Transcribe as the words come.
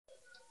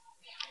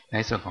ใน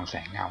ส่วนของแส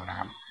งเงานะ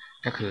ครับ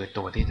ก็คือ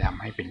ตัวที่ท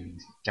ำให้เป็น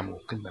จมู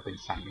กขึ้นมาเป็น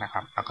สันนะค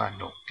รับแล้วก็โ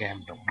หนกแก้ม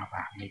โหนกหน้าผ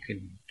ากนี่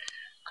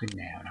ขึ้น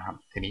แนวนะครับ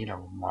ทีนี้เรา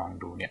มอง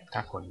ดูเนี่ยถ้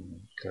าคน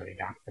เคย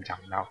ดับประจ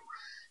ำแล้ว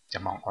จะ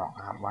มองออก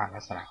นะครับว่าลั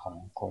กษณะของ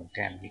โครงแ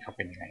ก้มนี่เขาเ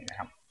ป็นยังไงนะ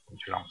ครับผม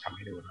จะลองทำใ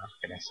ห้ดูนะครับ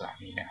เป็นลักษณะ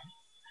นี้นะครับ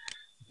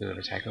คือเร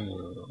าใช้เครื่องมื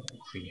อ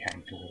ฟรีแฮน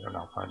ด์ทูแล้วเร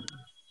าก็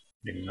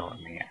ดึงโหนด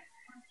อย่างเงี้ย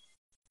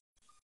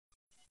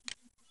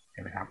เห็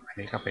นไหมครับอัน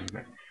นี้ก็เป็น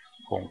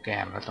โครงแก้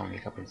มแล้วตรงนี้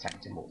ก็เป็นสัน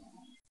จมูก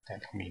แต่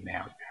ต้องมีแน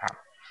วนะครับ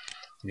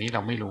ทีนี้เร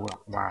าไม่รู้หรอ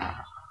กว่า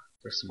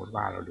สมมติ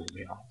ว่าเราดูไ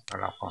ม่ออกแล้ว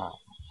เราก็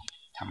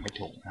ทำไม่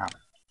ถูกนะครับ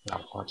เรา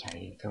ก็ใช้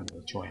เครื่องมื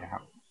อช่วยนะค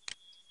รับ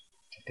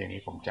ทีนี้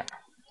ผมจะ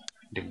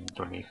ดึง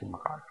ตัวนี้ขึ้นม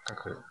าก่อนก็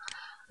คือ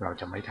เรา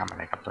จะไม่ทำอะไ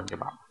รกับต้นฉ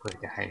บับเพื่อ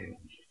จะให้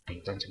มี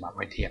ต้นฉบับไ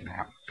ว้เทียบนะ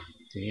ครับ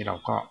ทีนี้เรา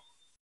ก็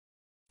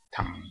ท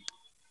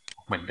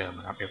ำเหมือนเดิม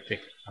นะครับเอฟเฟก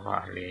ต์แล้วก็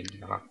เลน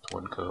แล้วก็โท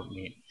นเคิร์ฟ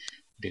นี้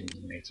ดึง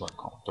ในส่วน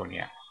ของตัวเ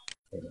นี้ย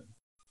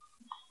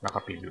แล้วก็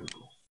ปิดดู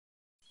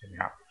ใช่ไหม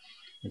ครับ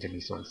มันจะมี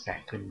ส่วนแส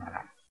งขึ้นมาล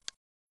ะ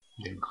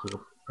ดึงเคิร์ฟ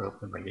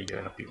ขึ้นไปเยอ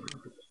ะๆแล้วปิด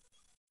ดู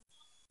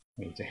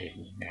นี่จะเห็น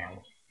แ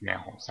นว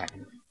ของสัน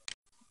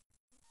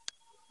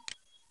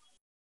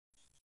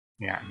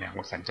เนี่ยแนวข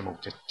องสันจมูก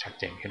จะชัด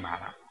เจนขึ้นมา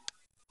แล้ว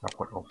เรา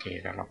กดโอเค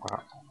แล้วเราก็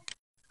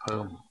เพิ่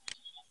ม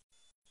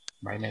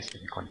ไว้ในสี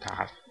คอนทรา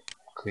สต์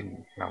ขึ้น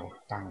เรา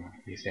ตั้ง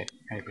รีเซ็ต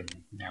ให้เป็น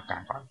แนวกลา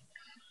งก่อน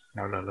แ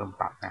ล้วเราเริ่ม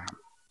ปรับนะครับ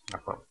เรา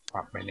ป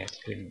รับไบรท์เนส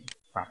ขึ้น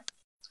ปรับ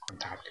คอน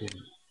ทราสต์ขึ้น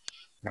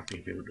เราพรี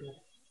วิวดู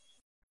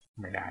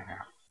ไม่ได้นะ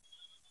ครับ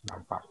เรา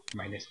ปรับไบ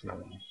รท์เนสล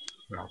ง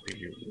เราพรี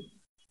วิวดู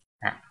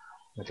นะ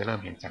เราจะเริ่ม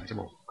เห็นสันจ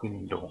มูกขึ้น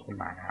โด่งขึ้น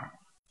มานะครับ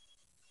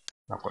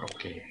เรากดโอ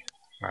เค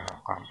แล้วเรา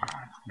ก็มา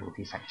ดู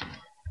ที่สันจมู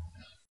ก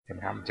เห็นไหม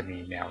ครับมันจะมี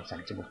แนวสัน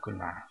จมูกขึ้น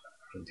มา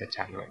เห็น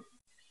ชัดๆเลย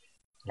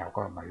เรา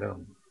ก็มาเริ่ม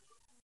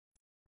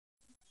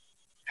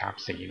ดับ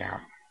สีนะค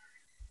รับ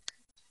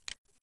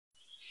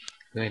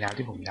เลยแนว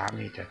ที่ผมดับ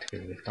นี่จะคื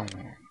อ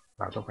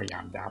เราต้องพยายา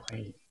มดับใ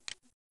ห้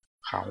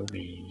เขา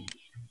มี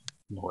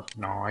โหนด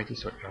น้อยที่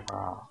สุดแล้วก็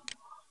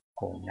โ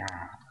ครงหน้า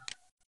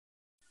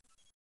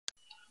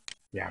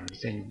อย่ามี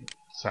เส้น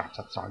สลับ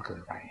ซับซ้อนเกิ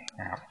นไป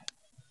นะครับ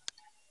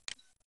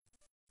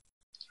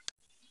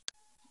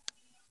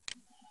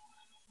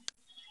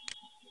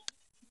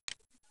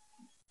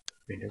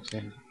เป็นทุกเ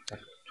ส้น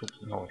ทุก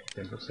โหนดเ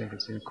ป็นทุกเ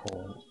ส้นโค้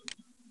ง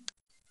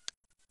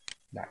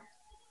ได้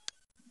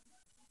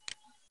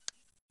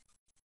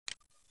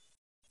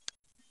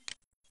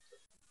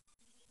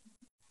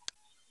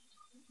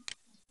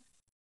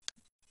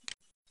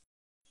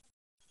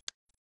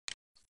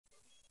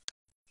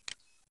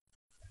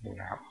ดู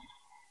นะครับ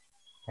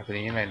แล้วที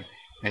นี้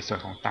ในส่วน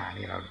ของตา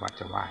นี่เรา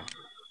จะวาด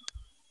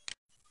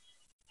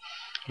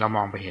เราม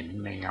องไปเห็น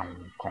ในเงา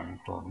ของ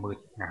ตัวมืด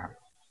นะครับ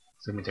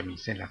ซึ่งมันจะมี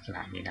เส้นลักษณ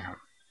ะนี้นะครับ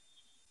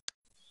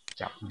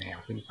จับแนว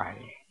ขึ้นไป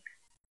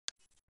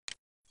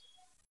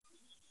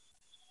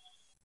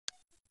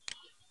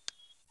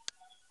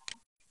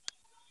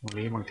ตรง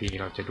นี้บางที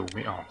เราจะดูไ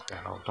ม่ออกแต่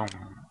เราต้อง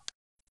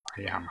พ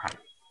ยายามหัด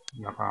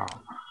แล้วก็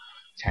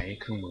ใช้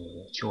เครื่องมือ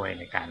ช่วย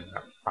ในการ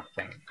ปรับแ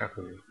ต่งก็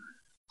คือ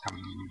ท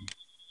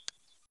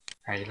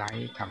ำไฮไล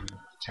ท์ท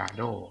ำชาร์โ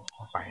ดว์เ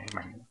ข้าไปให้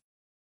มัน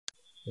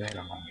เพื่อให้เ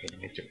รามองเห็น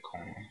ในจุดขอ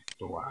ง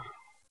ตัว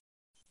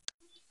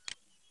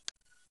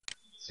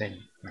เส้น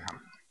นะครับ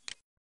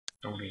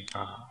ตรงนี้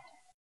ก็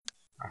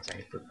อาศัย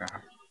ฝึกนะค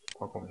รับเพ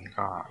ราะผม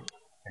ก็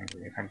ยังอยู่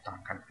ในขั้นตอน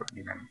การฝึก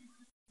นี้นั้น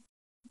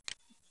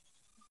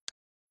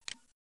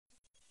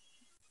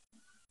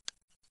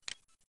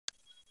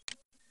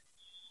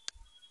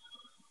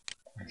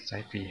ใช้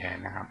ฟรีแฮน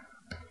ด์นะครับ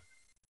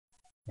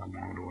เราม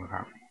องดูนะค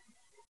รับ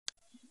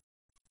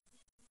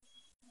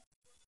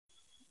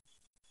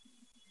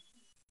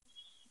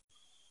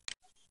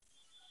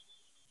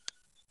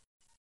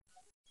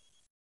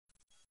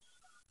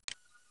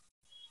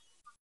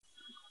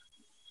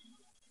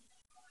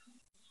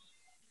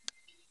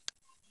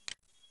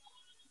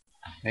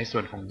ในส่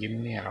วนของยิ้ม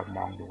เนี่ยเราม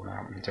องดูนะค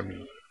รับมันจะมี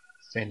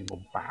เส้นมุ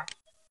มปาก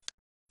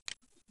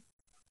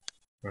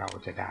เรา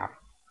จะดับ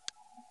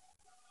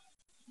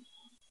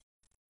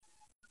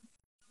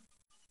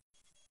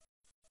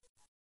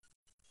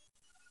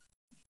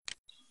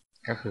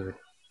ก็คือ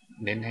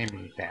เน้นให้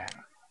มีแต่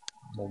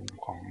มุม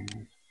ของ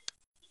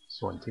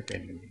ส่วนที่เป็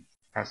น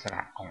ลักษณะ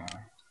ของ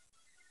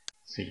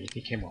สี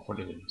ที่เข้มกว่าคน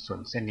อื่นส่วน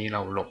เส้นนี้เร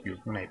าหลบอยู่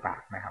ข้างในปา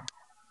กนะครับ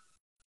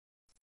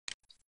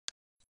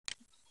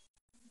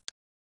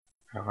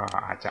แล้วก็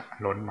อาจจะ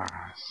ล้นมา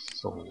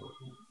สู่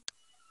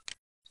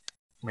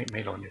ไ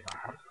ม่ล้นดีกว่า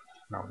ครับ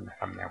เรา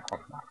ทำแนวขอ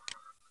บปาก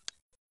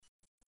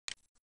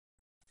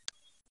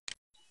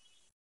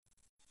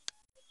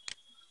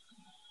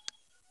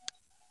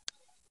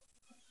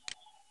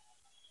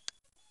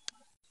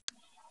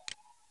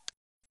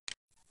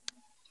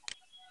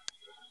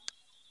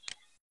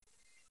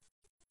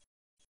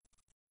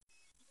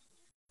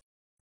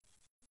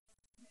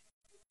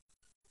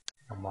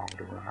เรามอง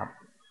ดูนะครับ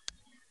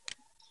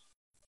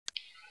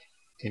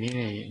ทีนี้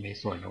ใน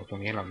ส่วนของตร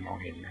งนี้เรามอง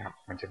เห็นนะครับ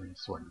มันจะมี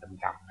ส่วน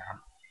ดำๆนะครับ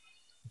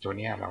ตัว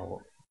นี้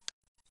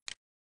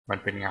มัน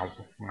เป็นเง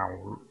า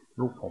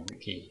ลูกผมอี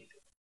กที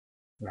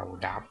เรา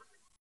ดับ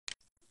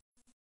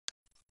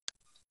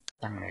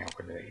ตั้งแนวไป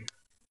เลย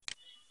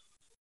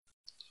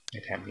ใน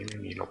แถบนี้ไม่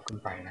มีลบขึ้น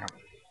ไปนะครับ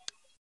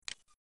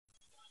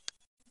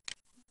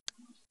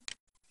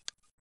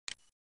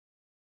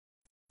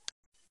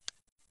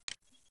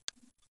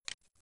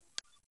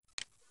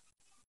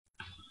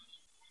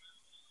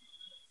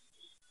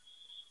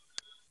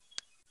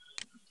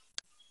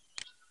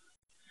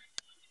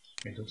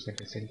เป็นทุกเส้นเ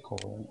ป็นเส้นโ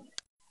ค้ง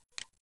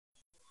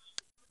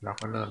เรา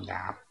ก็เริ่ม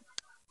ดับ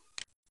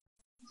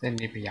เส้น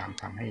นี้พยายาม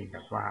ทำให้แบ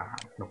บว่า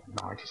หนุก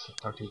น้อยที่สุด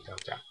เท่าที่เรา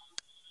จะ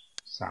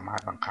สามาร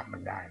ถบังคับมั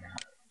นได้นะค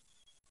รับ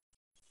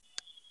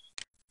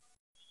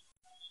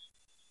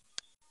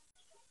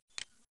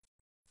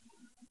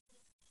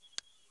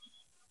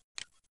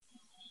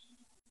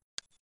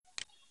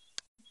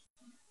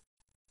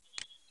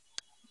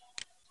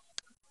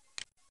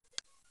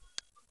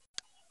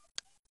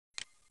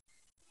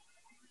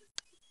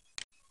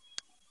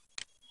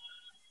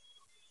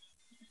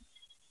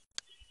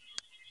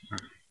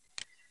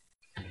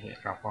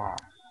เราก็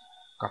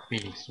copy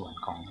ส่วน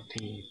ของ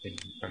ที่เป็น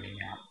ตัวนี้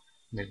นะครับ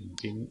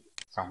1 ชิ้น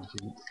 2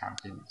 ชิ้น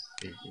 3 ชิ้น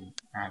 4 ชิ้น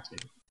 5 ชิ้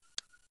น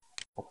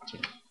 6 ชิ้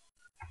น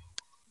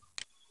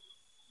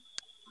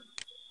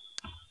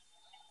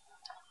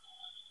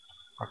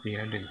copy แ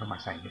ล้วดึงเข้ามา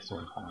ใส่ในส่ว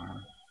นขอ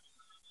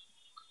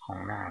ง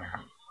หน้านะค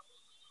รับ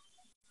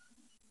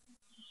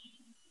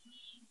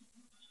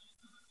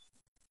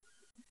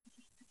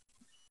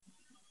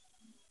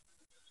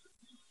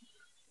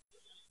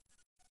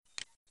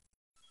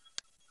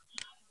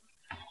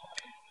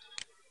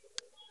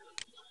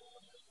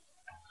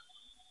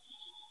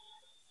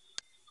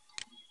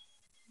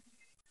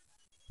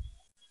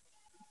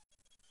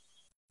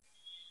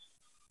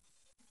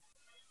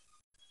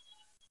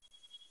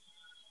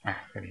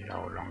ทีนี้เรา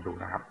ลองดู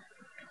นะครับ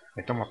เ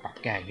ดี๋ยวต้องมาปรับ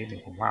แก้อีกนิดหนึ่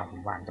งผมว่าผม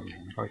วางตำแหน่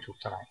งไม่ค่อยถูก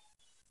เท่าไหร่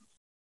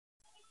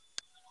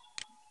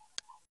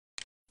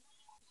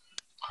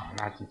ขอห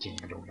น้าจริง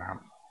ๆมาดูนะครับ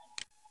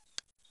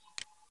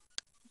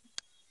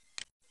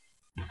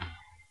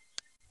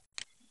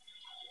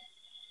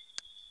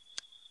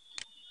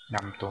น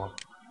ำตัว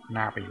ห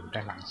น้าไปอยู่ด้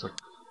านหลังสุด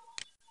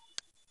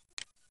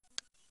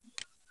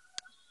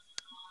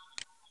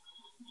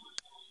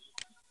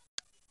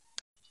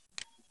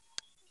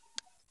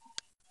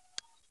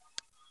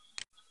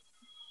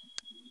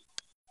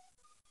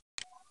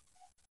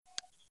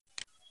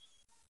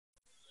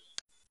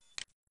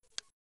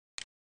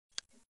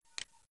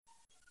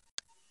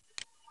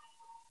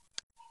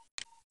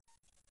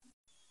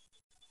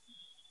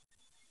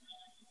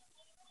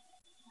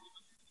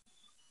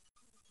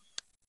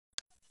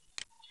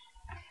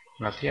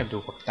เราเทียบดู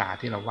กับตา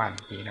ที่เราวาดเ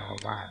มื่อกี้นะครับ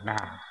ว่าห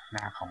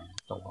น้าของ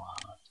ตัว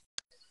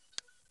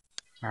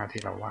หน้า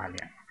ที่เราวาดเ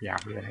นี่ยพยายา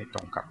มเลื่อนให้ต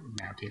รงกับแ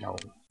นวที่เรา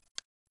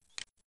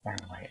ตั้ง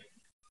ไว้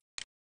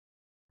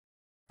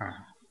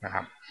นะค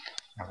รับ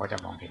เราก็จะ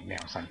มองเห็นแน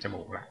วสันจ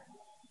มูกแ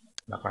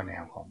ล้วก็แน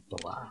วของ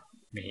ตัว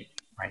นี้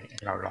ไว้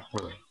เราล็อก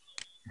เลย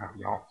นะครับ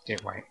ล็อกเก็บ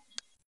ไว้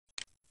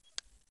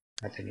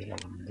แล้วทีนี้เรา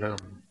เ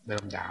ริ่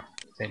มดาบ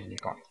เส้น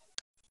นี้ก่อน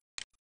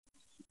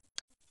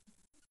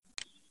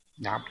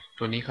ดาบ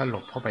ตัวนี้ก็หล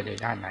บเข้าไปใน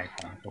ด้านในข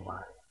องตัว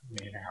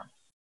นี้นะครับ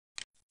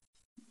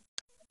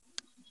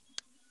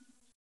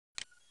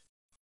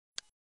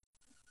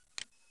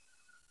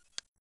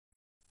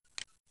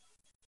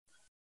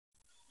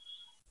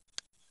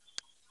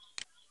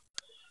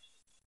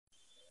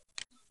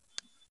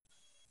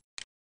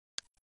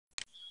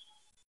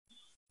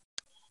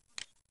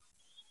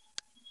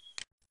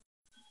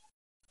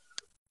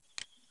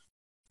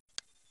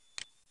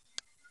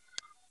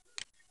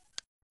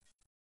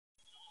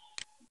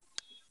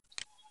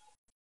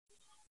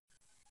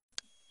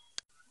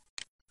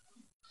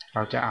เร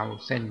าจะเอา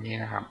เส้นนี้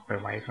นะครับไป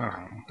ไว้ข้างหลั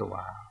งตั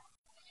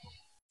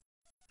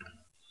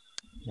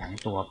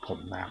วผม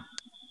นะครับ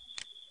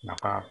แล้ว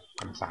ก็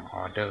คำสั่ง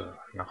order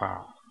แล้วก็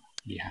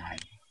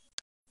behind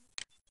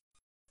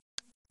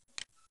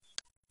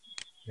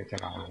เดี๋ยวจะ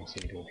ลองลงสี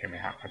ดูเห็นไหม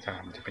ครับก็จะ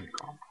เป็นก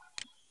รอบ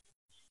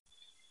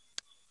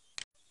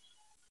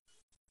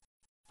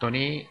ตัว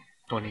นี้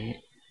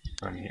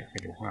ไป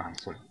ดูข้างหลัง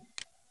สุด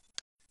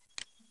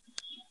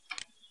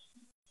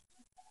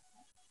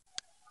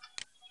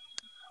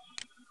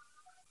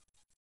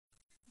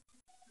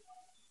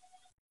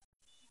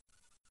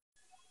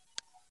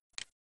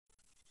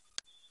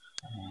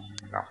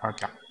เราก็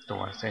จับตั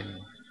วเส้น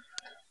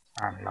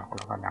ล็อกแ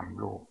ล้วก็น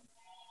ำลูก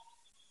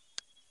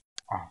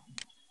ออก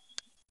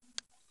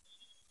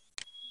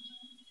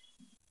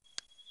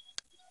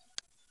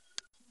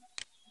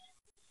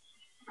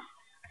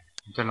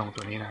จะลง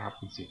ตัวนี้นะครับเ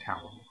ป็นสีเทา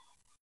อ่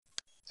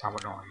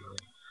อนเลย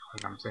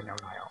นำเส้นเอา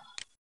ลายออก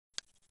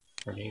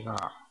ตัวนี้ก็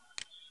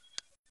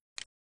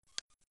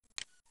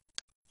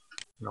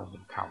ลงเป็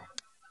นเทา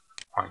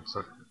อ่อน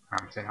สุดน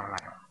ำเส้นเอาล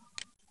ายออก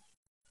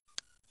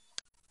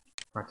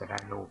ก็จะได้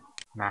รูป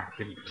หน้า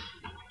ขึ้น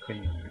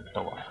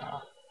ตัว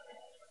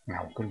เง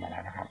าขึ้นมาแล้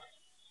วนะครับ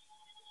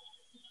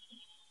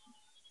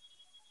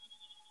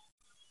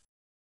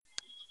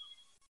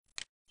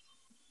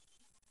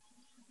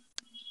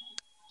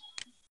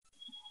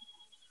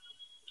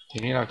ที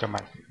นี้เร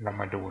า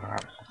มาดูนะค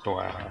รับตัว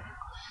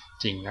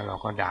จริงแล้วเรา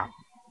ก็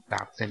ด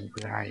าบเส้นเ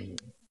พื่อให้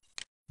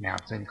แนว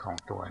เส้นของ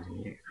ตัว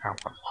นี้เข้า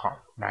กับขอบ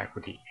ได้พ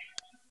อดี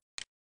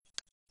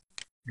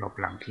ลบ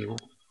หลังคิ้ว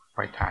ป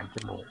ลายฐานจ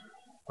มูก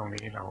ตรง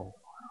นี้เรา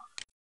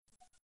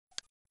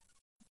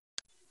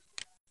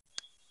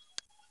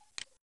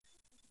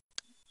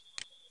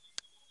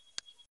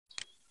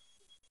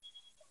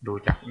ดู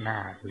จากหน้า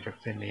ดูจาก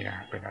เส้นนี้นะค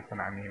รับเป็นลักษ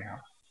ณะนี้นะครั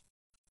บ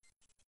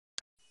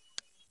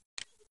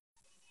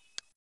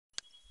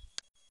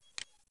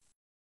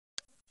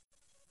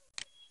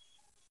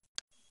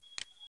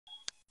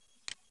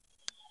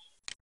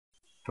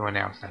ตัวแน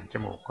วสันจ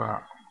มูกก็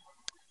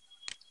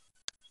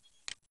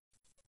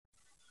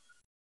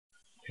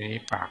ทีนี้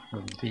ปากมุ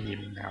มที่ยิ้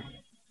มนะครับ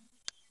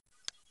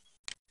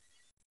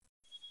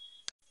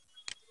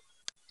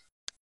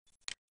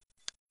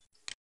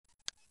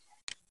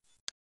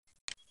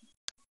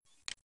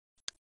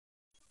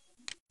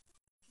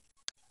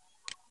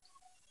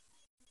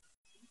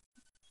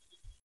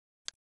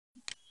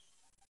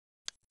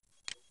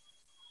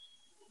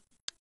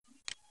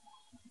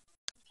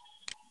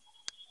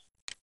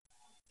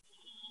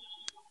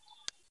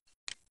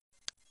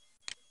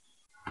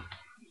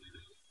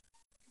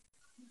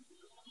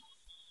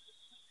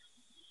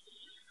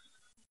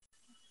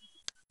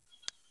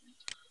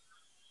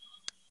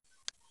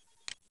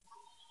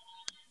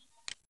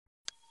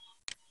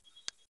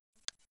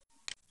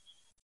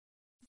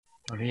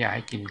ตัวนี้อยากใ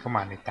ห้กินเข้าม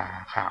าในตา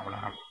ขาวน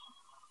ะครับ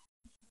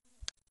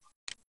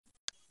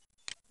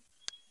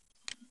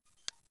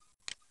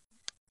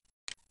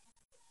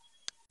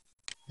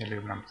อย่าลื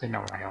มนำเส้นเอ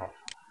าไหลออก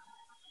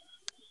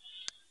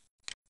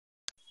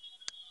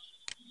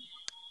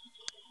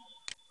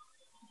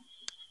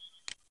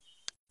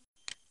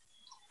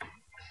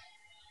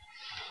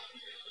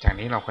จาก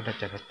นี้เราก็จะ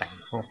แต่ง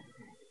พวก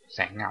แส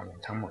งเงา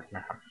ทั้งหมดน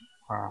ะครับ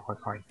ก็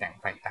ค่อยๆแต่ง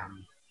ไปตาม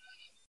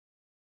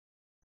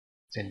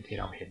เส้นที่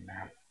เราเห็นนะ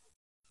ครับ